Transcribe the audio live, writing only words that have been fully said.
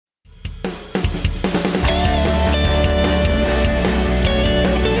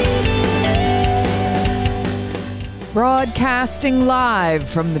Broadcasting live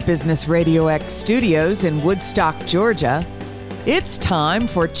from the Business Radio X studios in Woodstock, Georgia, it's time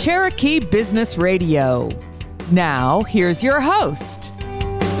for Cherokee Business Radio. Now, here's your host.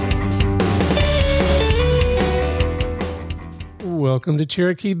 Welcome to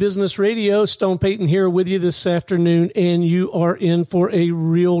Cherokee Business Radio. Stone Payton here with you this afternoon, and you are in for a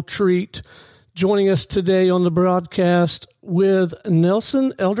real treat. Joining us today on the broadcast with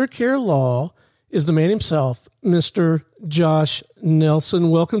Nelson Eldercare Law is the man himself, Mr. Josh Nelson.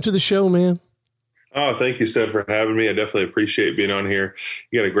 Welcome to the show, man. Oh, thank you, Steph, for having me. I definitely appreciate being on here.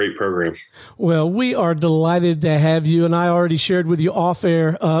 You got a great program. Well, we are delighted to have you, and I already shared with you off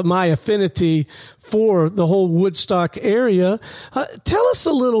air my affinity for the whole Woodstock area. Tell us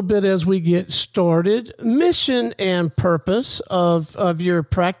a little bit as we get started, mission and purpose of your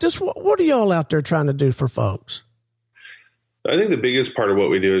practice. What are y'all out there trying to do for folks? I think the biggest part of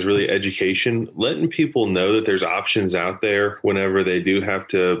what we do is really education, letting people know that there's options out there whenever they do have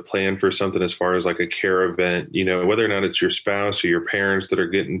to plan for something as far as like a care event, you know, whether or not it's your spouse or your parents that are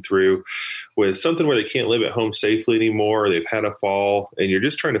getting through with something where they can't live at home safely anymore, or they've had a fall, and you're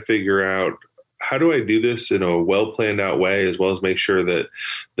just trying to figure out, how do I do this in a well-planned out way, as well as make sure that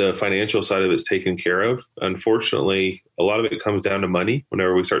the financial side of it's taken care of? Unfortunately, a lot of it comes down to money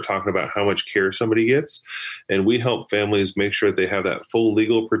whenever we start talking about how much care somebody gets. And we help families make sure that they have that full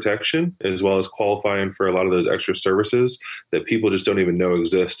legal protection, as well as qualifying for a lot of those extra services that people just don't even know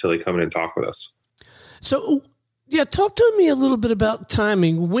exist till they come in and talk with us. So, yeah, talk to me a little bit about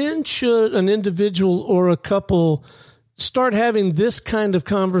timing. When should an individual or a couple start having this kind of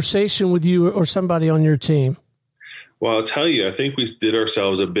conversation with you or somebody on your team? Well, I'll tell you, I think we did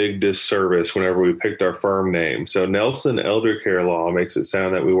ourselves a big disservice whenever we picked our firm name. So Nelson Eldercare Law makes it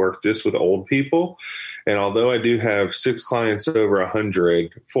sound that we work just with old people. And although I do have 6 clients over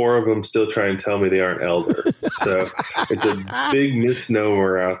 100, 4 of them still try and tell me they aren't elder. So it's a big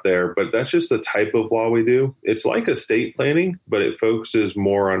misnomer out there, but that's just the type of law we do. It's like estate planning, but it focuses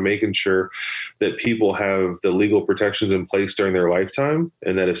more on making sure that people have the legal protections in place during their lifetime.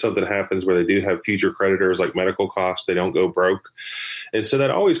 And that if something happens where they do have future creditors like medical costs, they don't go broke. And so that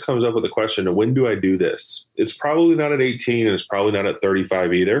always comes up with the question of, when do I do this? It's probably not at 18 and it's probably not at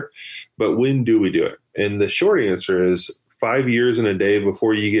 35 either, but when do we do it? And the short answer is 5 years and a day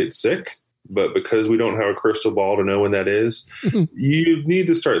before you get sick. But because we don't have a crystal ball to know when that is, you need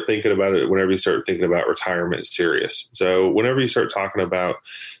to start thinking about it whenever you start thinking about retirement serious. So whenever you start talking about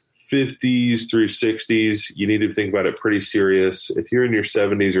 50s through 60s, you need to think about it pretty serious. If you're in your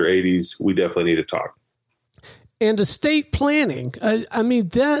 70s or 80s, we definitely need to talk. And estate planning, I mean,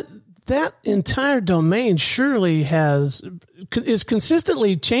 that entire domain surely is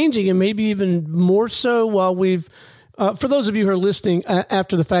consistently changing, and maybe even more so while we've, for those of you who are listening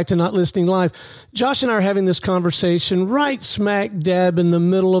after the fact and not listening live, Josh and I are having this conversation right smack dab in the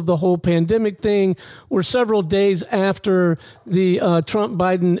middle of the whole pandemic thing. We're several days after the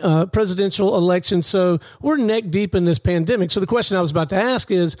Trump-Biden presidential election, so we're neck deep in this pandemic. So the question I was about to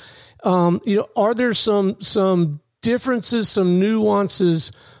ask is, are there some differences, some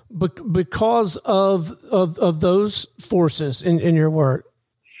nuances because of those forces in your work?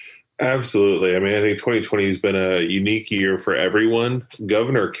 Absolutely. I mean, I think 2020 has been a unique year for everyone.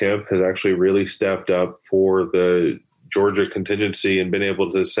 Governor Kemp has actually really stepped up for the Georgia contingency and been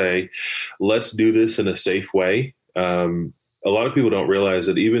able to say, let's do this in a safe way. A lot of people don't realize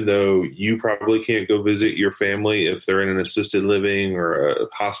that even though you probably can't go visit your family if they're in an assisted living or a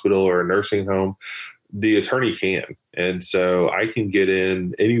hospital or a nursing home, the attorney can. And so I can get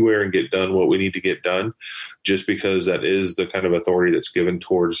in anywhere and get done what we need to get done, just because that is the kind of authority that's given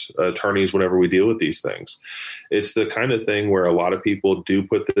towards attorneys whenever we deal with these things. It's the kind of thing where a lot of people do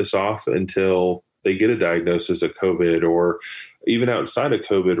put this off until they get a diagnosis of COVID, or even outside of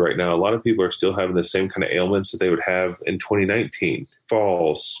COVID right now, a lot of people are still having the same kind of ailments that they would have in 2019,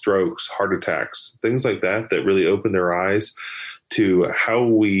 falls, strokes, heart attacks, things like that really open their eyes to how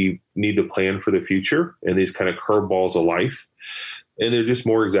we need to plan for the future and these kind of curveballs of life. And they're just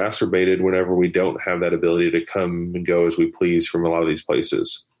more exacerbated whenever we don't have that ability to come and go as we please from a lot of these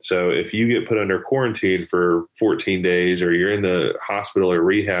places. So if you get put under quarantine for 14 days, or you're in the hospital or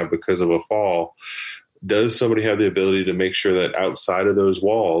rehab because of a fall, does somebody have the ability to make sure that outside of those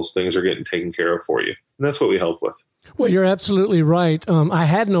walls, things are getting taken care of for you? And that's what we help with. Well, you're absolutely right. I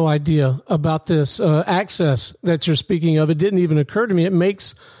had no idea about this access that you're speaking of. It didn't even occur to me. It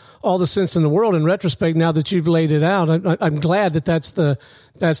makes all the sense in the world in retrospect now that you've laid it out. I'm glad that that's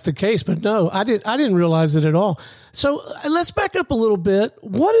the case. But no, I didn't realize it at all. So let's back up a little bit.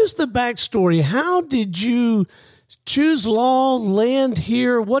 What is the backstory? How did you choose law, land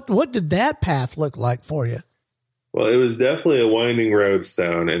here? What did that path look like for you? Well, it was definitely a winding road,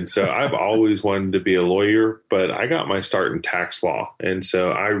 Stone. And so I've always wanted to be a lawyer, but I got my start in tax law. And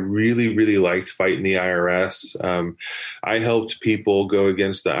so I really, really liked fighting the IRS. I helped people go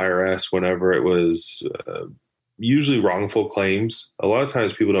against the IRS whenever it was usually wrongful claims. A lot of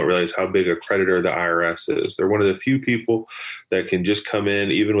times people don't realize how big a creditor the IRS is. They're one of the few people that can just come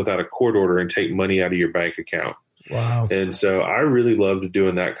in, even without a court order, and take money out of your bank account. Wow. And so I really loved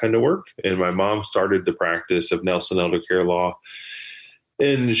doing that kind of work. And my mom started the practice of Nelson Elder Care Law.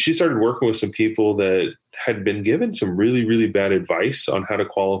 And she started working with some people that had been given some really, really bad advice on how to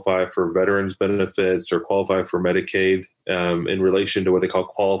qualify for veterans benefits or qualify for Medicaid in relation to what they call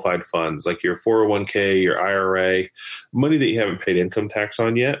qualified funds, like your 401k, your IRA, money that you haven't paid income tax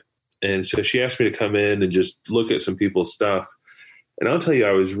on yet. And so she asked me to come in and just look at some people's stuff. And I'll tell you,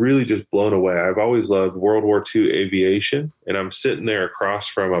 I was really just blown away. I've always loved World War II aviation, and I'm sitting there across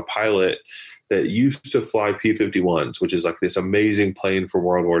from a pilot that used to fly P-51s, which is like this amazing plane for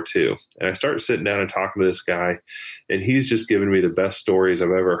World War II. And I start sitting down and talking to this guy, and he's just giving me the best stories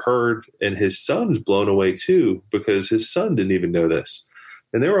I've ever heard. And his son's blown away too, because his son didn't even know this.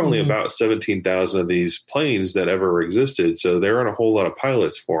 And there were only about 17,000 of these planes that ever existed. So there aren't a whole lot of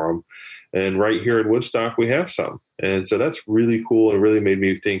pilots for them. And right here in Woodstock, we have some. And so that's really cool. It really made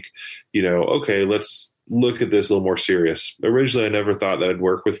me think, okay, let's look at this a little more serious. Originally, I never thought that I'd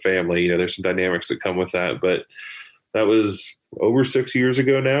work with family. There's some dynamics that come with that. But that was over 6 years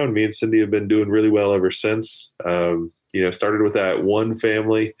ago now. And me and Cindy have been doing really well ever since. Started with that one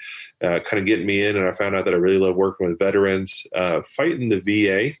family, kind of getting me in. And I found out that I really love working with veterans. Fighting the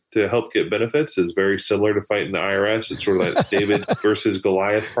VA to help get benefits is very similar to fighting the IRS. It's sort of like David versus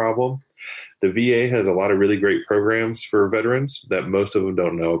Goliath problem. The VA has a lot of really great programs for veterans that most of them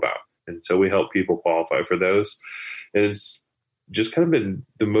don't know about. And so we help people qualify for those. And it's just kind of been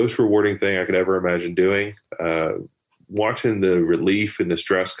the most rewarding thing I could ever imagine doing. Watching the relief and the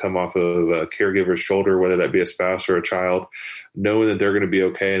stress come off of a caregiver's shoulder, whether that be a spouse or a child, knowing that they're going to be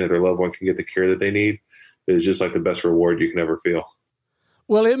okay and that their loved one can get the care that they need is just like the best reward you can ever feel.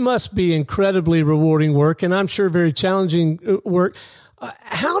 Well, it must be incredibly rewarding work, and I'm sure very challenging work.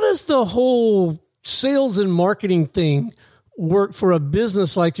 How does the whole sales and marketing thing work for a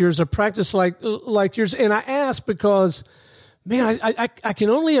business like yours, a practice like yours? And I ask because, man, I can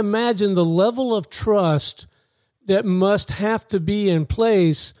only imagine the level of trust that must have to be in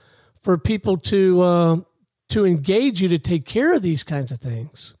place for people to engage you to take care of these kinds of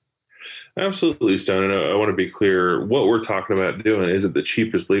things. Absolutely, Stone. And I want to be clear, what we're talking about doing isn't the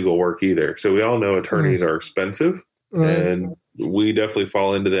cheapest legal work either. So we all know attorneys are expensive, right? And we definitely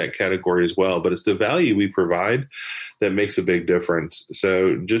fall into that category as well. But it's the value we provide that makes a big difference.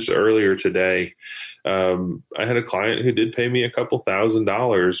 So just earlier today, I had a client who did pay me a couple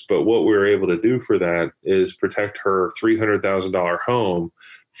 $1,000s, but what we were able to do for that is protect her $300,000 home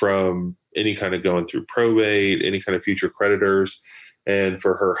from any kind of going through probate, any kind of future creditors. And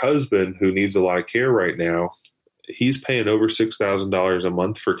for her husband, who needs a lot of care right now, he's paying over $6,000 a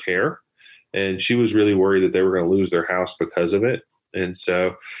month for care. And she was really worried that they were going to lose their house because of it. And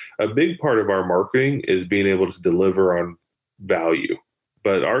so a big part of our marketing is being able to deliver on value.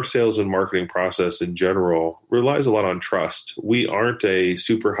 But our sales and marketing process in general relies a lot on trust. We aren't a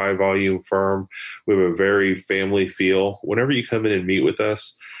super high volume firm. We have a very family feel. Whenever you come in and meet with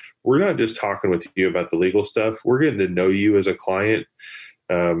us, we're not just talking with you about the legal stuff. We're getting to know you as a client.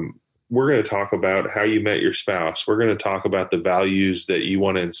 We're going to talk about how you met your spouse. We're going to talk about the values that you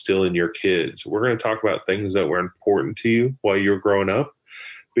want to instill in your kids. We're going to talk about things that were important to you while you're growing up.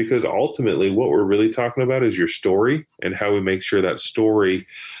 Because ultimately what we're really talking about is your story and how we make sure that story,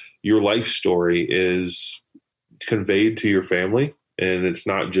 your life story, is conveyed to your family. And it's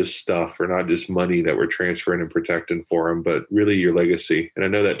not just stuff or not just money that we're transferring and protecting for them, but really your legacy. And I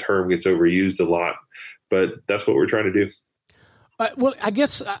know that term gets overused a lot, but that's what we're trying to do. Well, I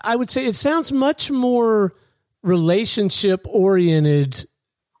guess I would say it sounds much more relationship-oriented,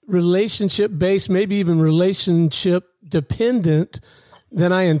 relationship-based, maybe even relationship-dependent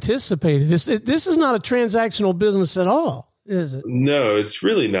than I anticipated. This is not a transactional business at all, is it? No, it's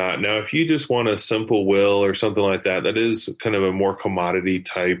really not. Now, if you just want a simple will or something like that, that is kind of a more commodity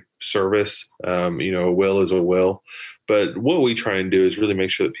type service. A will is a will. But what we try and do is really make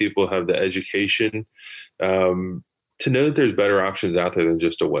sure that people have the education to know that there's better options out there than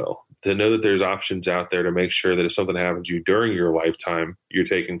just a will, to know that there's options out there to make sure that if something happens to you during your lifetime, you're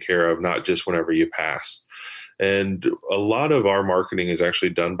taken care of, not just whenever you pass. And a lot of our marketing is actually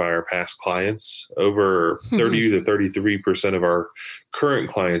done by our past clients. Over 30 to 33% of our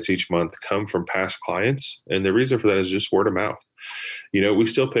current clients each month come from past clients. And the reason for that is just word of mouth. We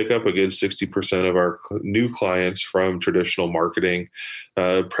still pick up a good 60% of our new clients from traditional marketing,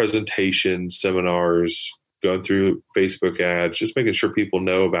 presentations, seminars, going through Facebook ads, just making sure people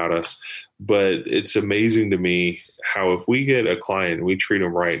know about us. But it's amazing to me how if we get a client and we treat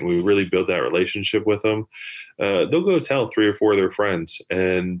them right and we really build that relationship with them, they'll go tell 3 or 4 of their friends.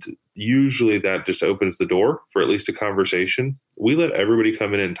 And usually that just opens the door for at least a conversation. We let everybody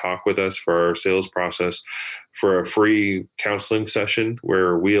come in and talk with us for our sales process for a free counseling session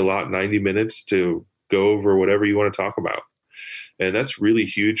where we allot 90 minutes to go over whatever you want to talk about. And that's really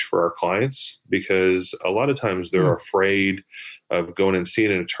huge for our clients because a lot of times they're afraid of going and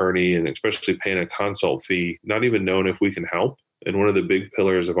seeing an attorney and especially paying a consult fee, not even knowing if we can help. And one of the big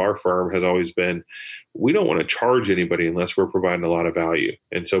pillars of our firm has always been, we don't want to charge anybody unless we're providing a lot of value.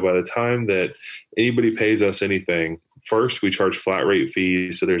 And so by the time that anybody pays us anything, first, we charge flat rate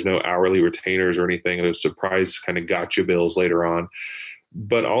fees. So there's no hourly retainers or anything. Those surprise kind of gotcha bills later on.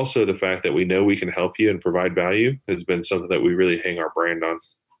 But also the fact that we know we can help you and provide value has been something that we really hang our brand on.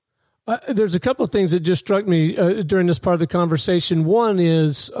 There's a couple of things that just struck me during this part of the conversation. One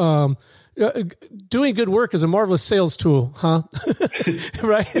is doing good work is a marvelous sales tool, huh?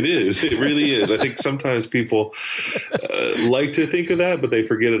 Right? It is. It really is. I think sometimes people like to think of that, but they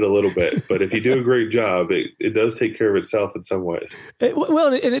forget it a little bit. But if you do a great job, it does take care of itself in some ways. And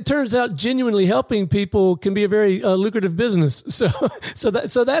it turns out genuinely helping people can be a very lucrative business. So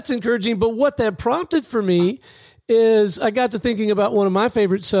that's encouraging. But what that prompted for me is I got to thinking about one of my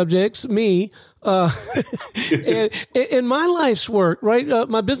favorite subjects, me, and in my life's work, right?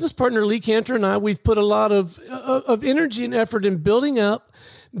 My business partner, Lee Cantor, and I, we've put a lot of energy and effort in building out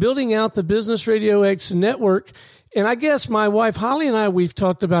the Business Radio X network. And I guess my wife, Holly, and I, we've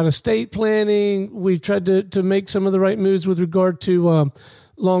talked about estate planning. We've tried to make some of the right moves with regard to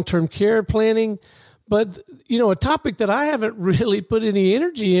long-term care planning. But, a topic that I haven't really put any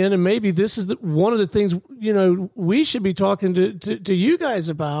energy in, and maybe this is one of the things, we should be talking to you guys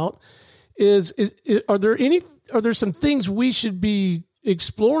about is are there some things we should be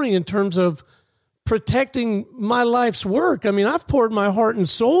exploring in terms of protecting my life's work? I mean, I've poured my heart and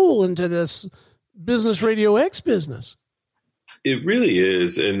soul into this Business Radio X business. It really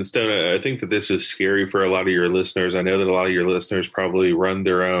is. And Stone, I think that this is scary for a lot of your listeners. I know that a lot of your listeners probably run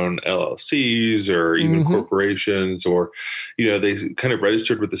their own LLCs or even corporations, or, they kind of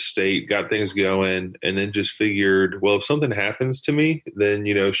registered with the state, got things going, and then just figured, well, if something happens to me, then,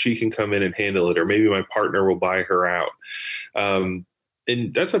 she can come in and handle it, or maybe my partner will buy her out. And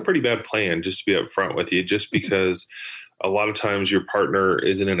that's a pretty bad plan, just to be upfront with you, just because a lot of times your partner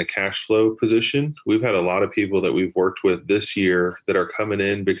isn't in a cash flow position. We've had a lot of people that we've worked with this year that are coming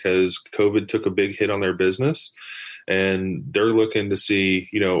in because COVID took a big hit on their business. And they're looking to see,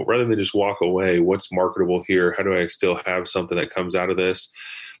 rather than just walk away, what's marketable here? How do I still have something that comes out of this?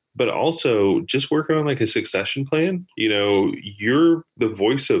 But also just working on like a succession plan. You're the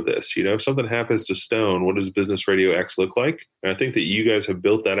voice of this. If something happens to Stone, what does Business Radio X look like? And I think that you guys have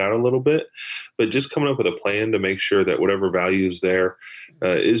built that out a little bit, but just coming up with a plan to make sure that whatever value is there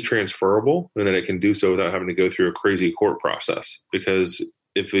is transferable, and that it can do so without having to go through a crazy court process. Because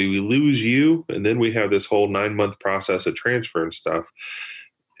if we lose you and then we have this whole 9-month process of transfer and stuff,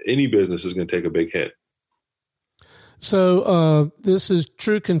 any business is going to take a big hit. So this is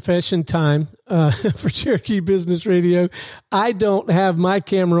true confession time for Cherokee Business Radio. I don't have my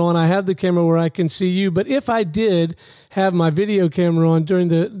camera on. I have the camera where I can see you. But if I did have my video camera on during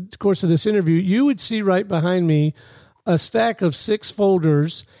the course of this interview, you would see right behind me a stack of 6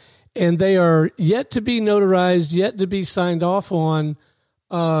 folders, and they are yet to be notarized, yet to be signed off on.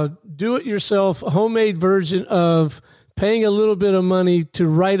 Do-it-yourself homemade version of paying a little bit of money to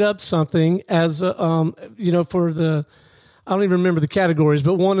write up something as, for the, I don't even remember the categories,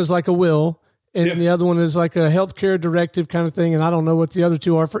 but one is like a will, and the other one is like a healthcare directive kind of thing. And I don't know what the other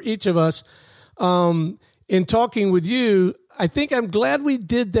two are for each of us. In talking with you, I think I'm glad we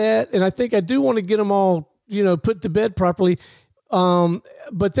did that. And I think I do want to get them all, put to bed properly.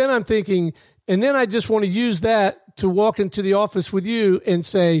 But then I'm thinking, and then I just want to use that to walk into the office with you and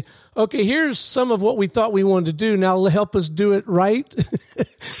say, okay, here's some of what we thought we wanted to do. Now help us do it right.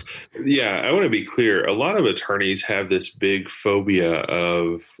 Yeah, I want to be clear. A lot of attorneys have this big phobia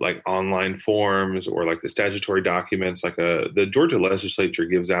of like online forms or like the statutory documents. Like the Georgia legislature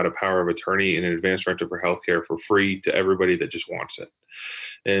gives out a power of attorney and an advance directive for healthcare for free to everybody that just wants it.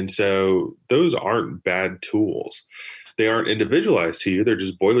 And so those aren't bad tools. They aren't individualized to you. They're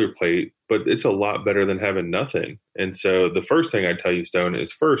just boilerplate, but it's a lot better than having nothing. And so the first thing I tell you, Stone,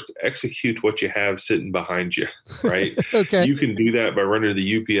 is first execute what you have sitting behind you, right? Okay. You can do that by running to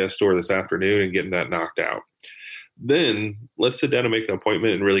the UPS store this afternoon and getting that knocked out. then let's sit down and make an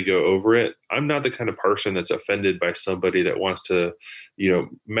appointment and really go over it. I'm not the kind of person that's offended by somebody that wants to,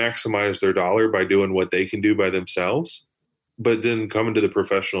 maximize their dollar by doing what they can do by themselves, but then coming to the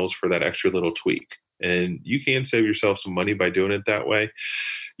professionals for that extra little tweak. And you can save yourself some money by doing it that way.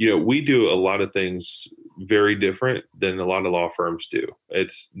 We do a lot of things very different than a lot of law firms do.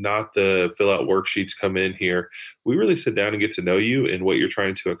 It's not the fill out worksheets, come in here. We really sit down and get to know you and what you're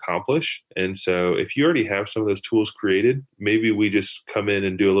trying to accomplish. And so if you already have some of those tools created, maybe we just come in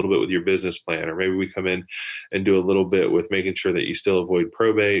and do a little bit with your business plan, or maybe we come in and do a little bit with making sure that you still avoid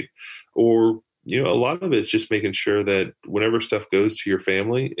probate, or a lot of it's just making sure that whenever stuff goes to your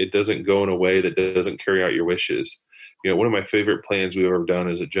family, it doesn't go in a way that doesn't carry out your wishes. One of my favorite plans we've ever done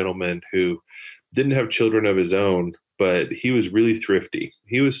is a gentleman who didn't have children of his own, but he was really thrifty.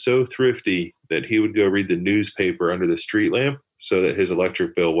 He was so thrifty that he would go read the newspaper under the street lamp so that his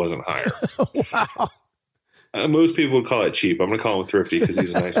electric bill wasn't higher. Wow. Most people would call it cheap. I'm going to call him thrifty because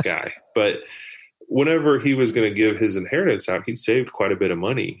he's a nice guy. But whenever he was going to give his inheritance out, he'd saved quite a bit of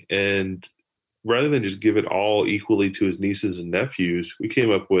money. And rather than just give it all equally to his nieces and nephews, we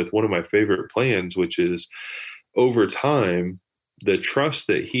came up with one of my favorite plans, which is over time, the trust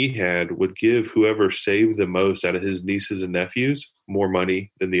that he had would give whoever saved the most out of his nieces and nephews more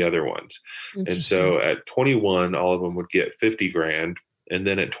money than the other ones. And so at 21, all of them would get 50 grand. And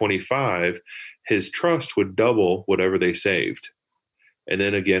then at 25, his trust would double whatever they saved. And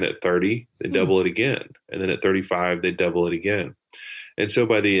then again at 30, they double it again. And then at 35, they double it again. And so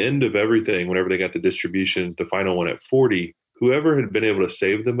by the end of everything, whenever they got the distributions, the final one at 40, whoever had been able to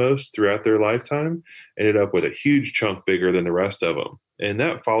save the most throughout their lifetime ended up with a huge chunk bigger than the rest of them. And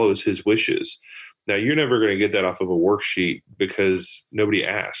that follows his wishes. Now, you're never going to get that off of a worksheet because nobody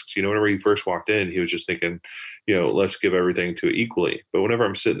asks. Whenever he first walked in, he was just thinking, let's give everything to it equally. But whenever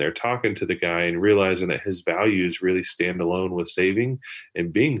I'm sitting there talking to the guy and realizing that his values really stand alone with saving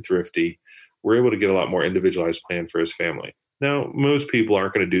and being thrifty, we're able to get a lot more individualized plan for his family. Now, most people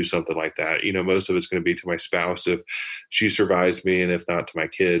aren't going to do something like that. Most of it's going to be to my spouse if she survives me, and if not, to my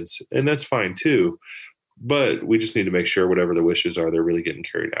kids. And that's fine too. But we just need to make sure whatever the wishes are, they're really getting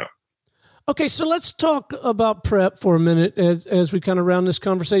carried out. Okay, so let's talk about prep for a minute as we kind of round this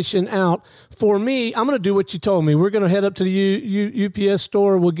conversation out. For me, I'm going to do what you told me. We're going to head up to the UPS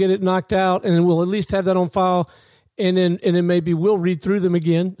store. We'll get it knocked out, and we'll at least have that on file. And then maybe we'll read through them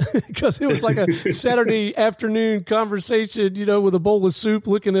again because it was like a Saturday afternoon conversation, with a bowl of soup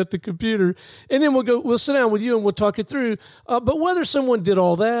looking at the computer. And then we'll sit down with you and we'll talk it through. But whether someone did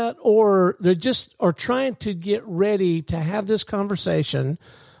all that or they just are trying to get ready to have this conversation,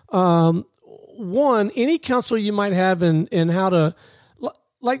 one, any counsel you might have in how to,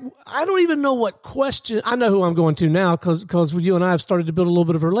 like, I don't even know what question. I know who I'm going to now because you and I have started to build a little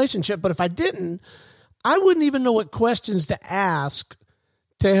bit of a relationship. But if I didn't, I wouldn't even know what questions to ask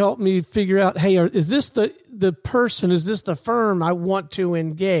to help me figure out, hey, is this the person, is this the firm I want to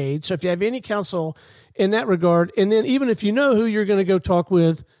engage? So if you have any counsel in that regard, and then even if you know who you're going to go talk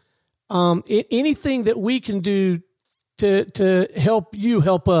with, anything that we can do to help you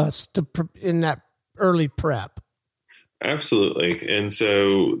help us in that early prep. Absolutely. And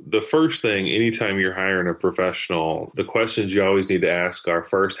so the first thing, anytime you're hiring a professional, the questions you always need to ask are,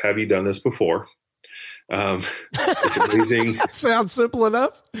 first, have you done this before? It's amazing. That sounds simple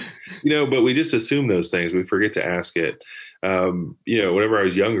enough. But we just assume those things. We forget to ask it. Whenever I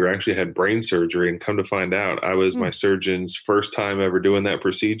was younger, I actually had brain surgery, and come to find out, I was my surgeon's first time ever doing that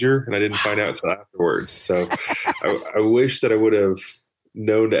procedure, and I didn't find out until afterwards. So I wish that I would have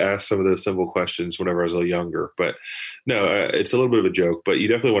known to ask some of those simple questions whenever I was a little younger. But no, it's a little bit of a joke, but you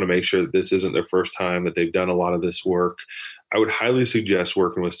definitely want to make sure that this isn't their first time, that they've done a lot of this work. I would highly suggest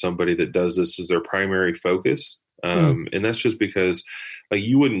working with somebody that does this as their primary focus. And that's just because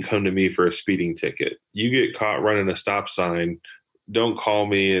you wouldn't come to me for a speeding ticket. You get caught running a stop sign, don't call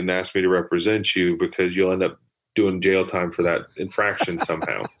me and ask me to represent you, because you'll end up doing jail time for that infraction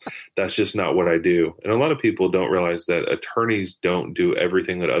somehow. That's just not what I do. And a lot of people don't realize that attorneys don't do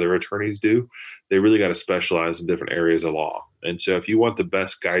everything that other attorneys do. They really got to specialize in different areas of law. And so if you want the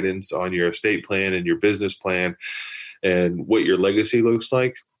best guidance on your estate plan and your business plan and what your legacy looks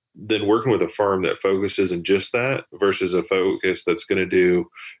like, then working with a firm that focuses in just that versus a focus that's going to do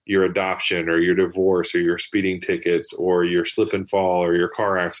your adoption or your divorce or your speeding tickets or your slip and fall or your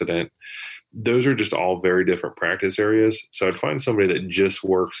car accident, those are just all very different practice areas. So I'd find somebody that just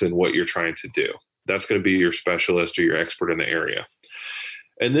works in what you're trying to do. That's going to be your specialist or your expert in the area.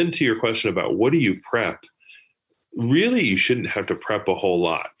 And then to your question about what do you prep, really, you shouldn't have to prep a whole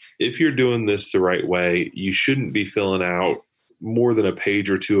lot. If you're doing this the right way, you shouldn't be filling out more than a page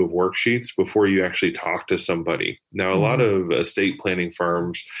or two of worksheets before you actually talk to somebody. Now, a lot of estate planning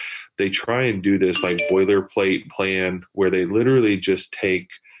firms, they try and do this like boilerplate plan where they literally just take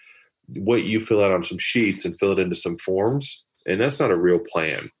what you fill out on some sheets and fill it into some forms. And that's not a real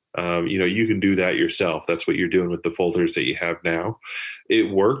plan. You can do that yourself. That's what you're doing with the folders that you have now.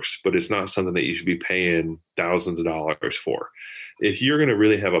 It works, but it's not something that you should be paying thousands of dollars for. If you're going to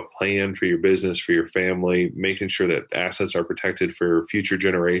really have a plan for your business, for your family, making sure that assets are protected for future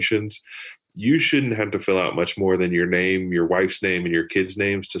generations, you shouldn't have to fill out much more than your name, your wife's name, and your kids'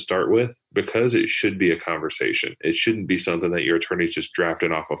 names to start with, because it should be a conversation. It shouldn't be something that your attorney's just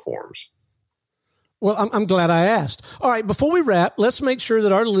drafting off of forms. Well, I'm glad I asked. All right, before we wrap, let's make sure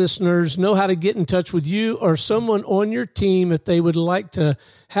that our listeners know how to get in touch with you or someone on your team if they would like to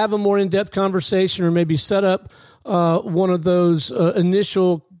have a more in-depth conversation or maybe set up one of those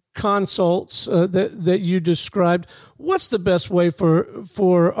initial consults that you described. What's the best way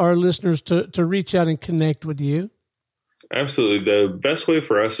for our listeners to reach out and connect with you? Absolutely. The best way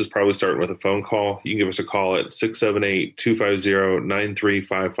for us is probably starting with a phone call. You can give us a call at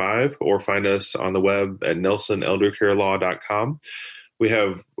 678-250-9355 or find us on the web at nelsoneldercarelaw.com. We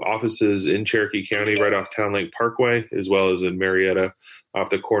have offices in Cherokee County right off Town Lake Parkway, as well as in Marietta off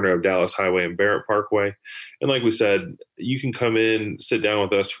the corner of Dallas Highway and Barrett Parkway. And like we said, you can come in, sit down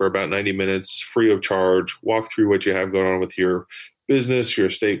with us for about 90 minutes, free of charge, walk through what you have going on with your business, your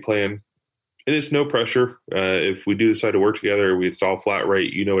estate plan. And it's no pressure. If we do decide to work together, it's all flat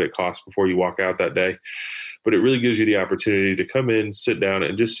rate. You know what it costs before you walk out that day. But it really gives you the opportunity to come in, sit down,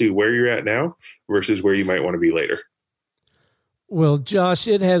 and just see where you're at now versus where you might want to be later. Well, Josh,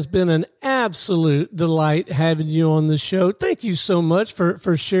 it has been an absolute delight having you on the show. Thank you so much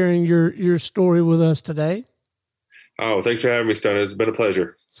for sharing your story with us today. Oh, thanks for having me, Stone. It's been a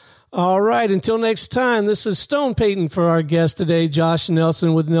pleasure. All right. Until next time, this is Stone Payton for our guest today, Josh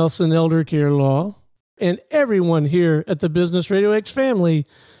Nelson with Nelson Elder Care Law, and everyone here at the Business Radio X family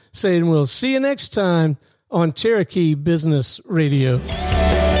saying we'll see you next time on Cherokee Business Radio.